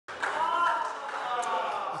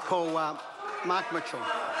call Mark Mitchell.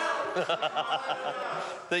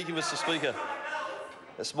 Thank you, Mr Speaker.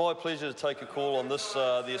 It's my pleasure to take a call on this,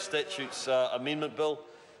 the Statutes Amendment Bill,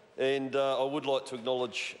 and I would like to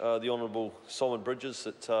acknowledge the Honourable Simon Bridges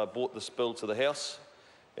that brought this bill to the House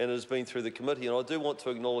and it has been through the committee. And I do want to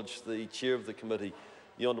acknowledge the Chair of the committee,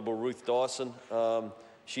 the Honourable Ruth Dyson.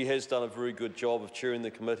 She has done a very good job of chairing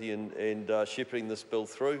the committee and shepherding this bill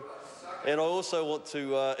through. And I also want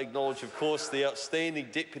to acknowledge, of course, the outstanding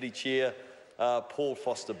Deputy Chair, Paul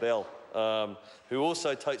Foster-Bell, who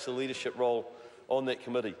also takes a leadership role on that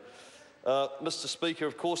committee. Mr Speaker,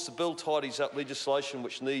 of course, the bill tidies up legislation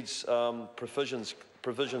which needs provisions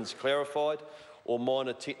clarified or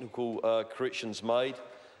minor technical corrections made.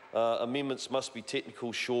 Amendments must be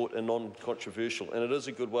technical, short and non-controversial, and it is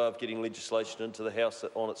a good way of getting legislation into the House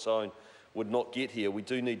that on its own would not get here. We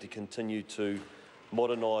do need to continue to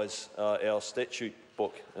modernise our statute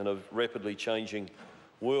book in a rapidly changing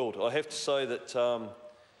world. I have to say that I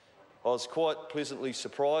was quite pleasantly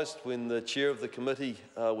surprised when the Chair of the committee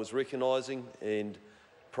was recognising and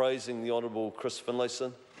praising the Honourable Chris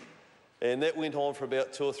Finlayson, and that went on for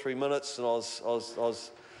about 2 or 3 minutes, and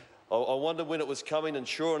I wondered when it was coming, and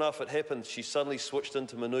sure enough it happened. She suddenly switched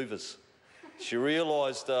into manoeuvres. She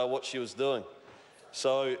realised what she was doing.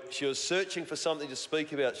 So she was searching for something to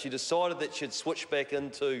speak about. She decided that she'd switch back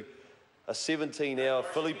into a 17-hour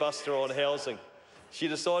filibuster on housing. She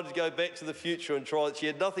decided to go back to the future and try. She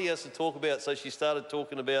had nothing else to talk about, so she started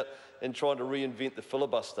talking about and trying to reinvent the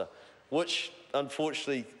filibuster, which,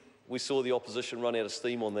 unfortunately, we saw the opposition run out of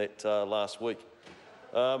steam on that last week.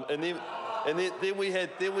 And then we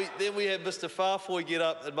had Mr Farfoy get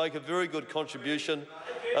up and make a very good contribution.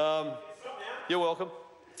 You're welcome.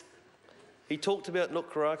 He talked about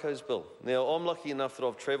Nukarako's bill. Now, I'm lucky enough that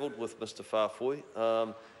I've travelled with Mr Farfoy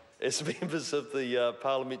as members of the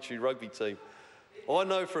parliamentary rugby team. I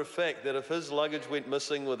know for a fact that if his luggage went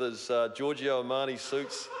missing with his Giorgio Armani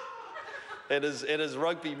suits and his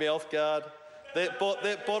rugby mouthguard, that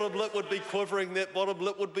bottom lip would be quivering. That bottom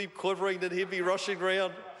lip would be quivering, and he'd be rushing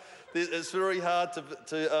round. It's very hard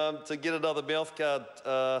to get another mouthguard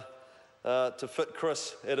to fit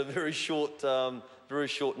Chris at a very short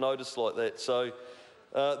notice like that. So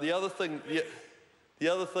the other thing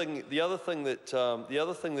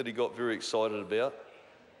that he got very excited about,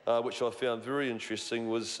 which I found very interesting,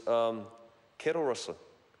 was cattle rustling.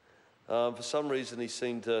 For some reason, he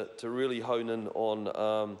seemed to really hone in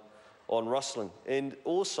on rustling, and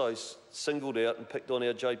also singled out and picked on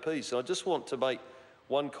our JPs. And I just want to make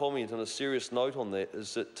one comment and a serious note on that,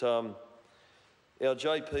 is that our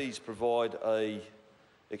JPs provide an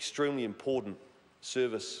extremely important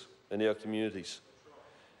service in our communities.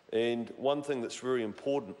 And one thing that's very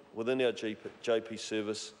important within our JP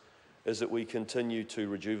service is that we continue to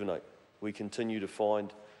rejuvenate. We continue to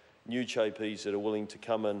find new JPs that are willing to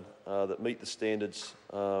come in, that meet the standards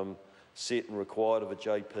set and required of a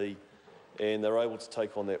JP, and they're able to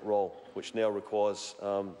take on that role, which now requires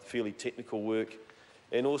fairly technical work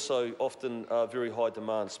and also often very high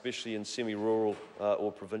demand, especially in semi-rural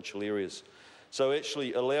or provincial areas. So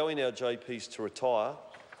actually allowing our JPs to retire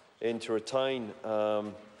and to retain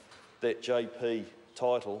that JP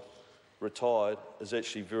title retired is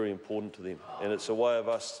actually very important to them, and it's a way of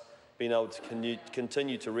us being able to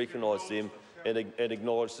continue to recognise them and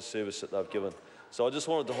acknowledge the service that they've given. So I just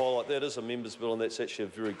wanted to highlight that is a members' bill, and that's actually a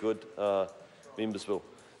very good members' bill.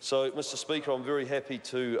 So, Mr Speaker, I'm very happy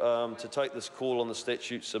to take this call on the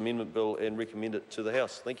Statutes Amendment Bill and recommend it to the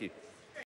House. Thank you.